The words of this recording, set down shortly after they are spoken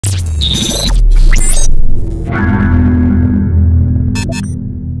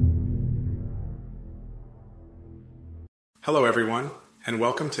Hello everyone, and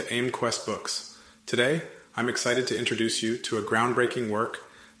welcome to AIMQWEST Books. Today, I'm excited to introduce you to a groundbreaking work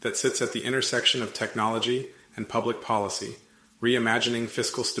that sits at the intersection of technology and public policy, Reimagining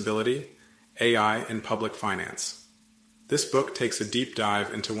Fiscal Stability, AI in Public Finance. This book takes a deep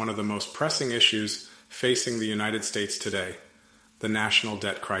dive into one of the most pressing issues facing the United States today, the national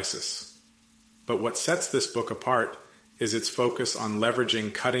debt crisis. But what sets this book apart is its focus on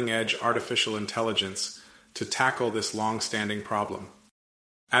leveraging cutting-edge artificial intelligence to tackle this long-standing problem.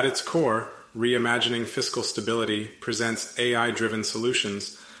 At its core, Reimagining Fiscal Stability presents AI-driven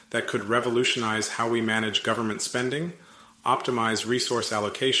solutions that could revolutionize how we manage government spending, optimize resource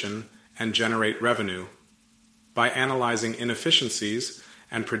allocation, and generate revenue. By analyzing inefficiencies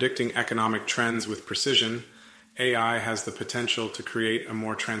and predicting economic trends with precision, AI has the potential to create a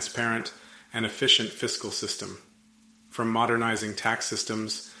more transparent and efficient fiscal system. From modernizing tax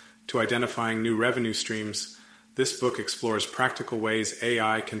systems to identifying new revenue streams, this book explores practical ways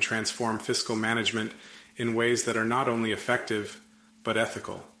AI can transform fiscal management in ways that are not only effective, but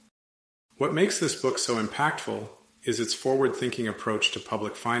ethical. What makes this book so impactful is its forward-thinking approach to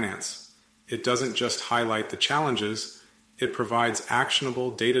public finance. It doesn't just highlight the challenges, it provides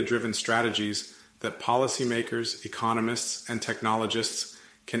actionable, data-driven strategies that policymakers, economists, and technologists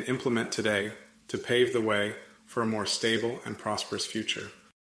can implement today to pave the way for a more stable and prosperous future.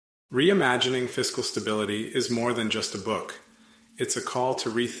 Reimagining Fiscal Stability is more than just a book. It's a call to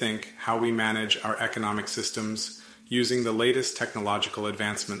rethink how we manage our economic systems using the latest technological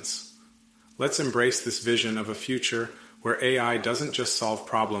advancements. Let's embrace this vision of a future where AI doesn't just solve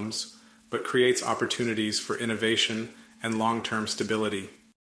problems, but creates opportunities for innovation and long-term stability.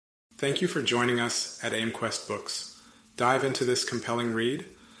 Thank you for joining us at AIMQWEST Books. Dive into this compelling read,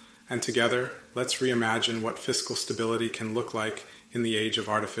 and together, let's reimagine what fiscal stability can look like in the age of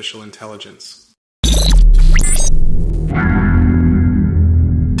artificial intelligence.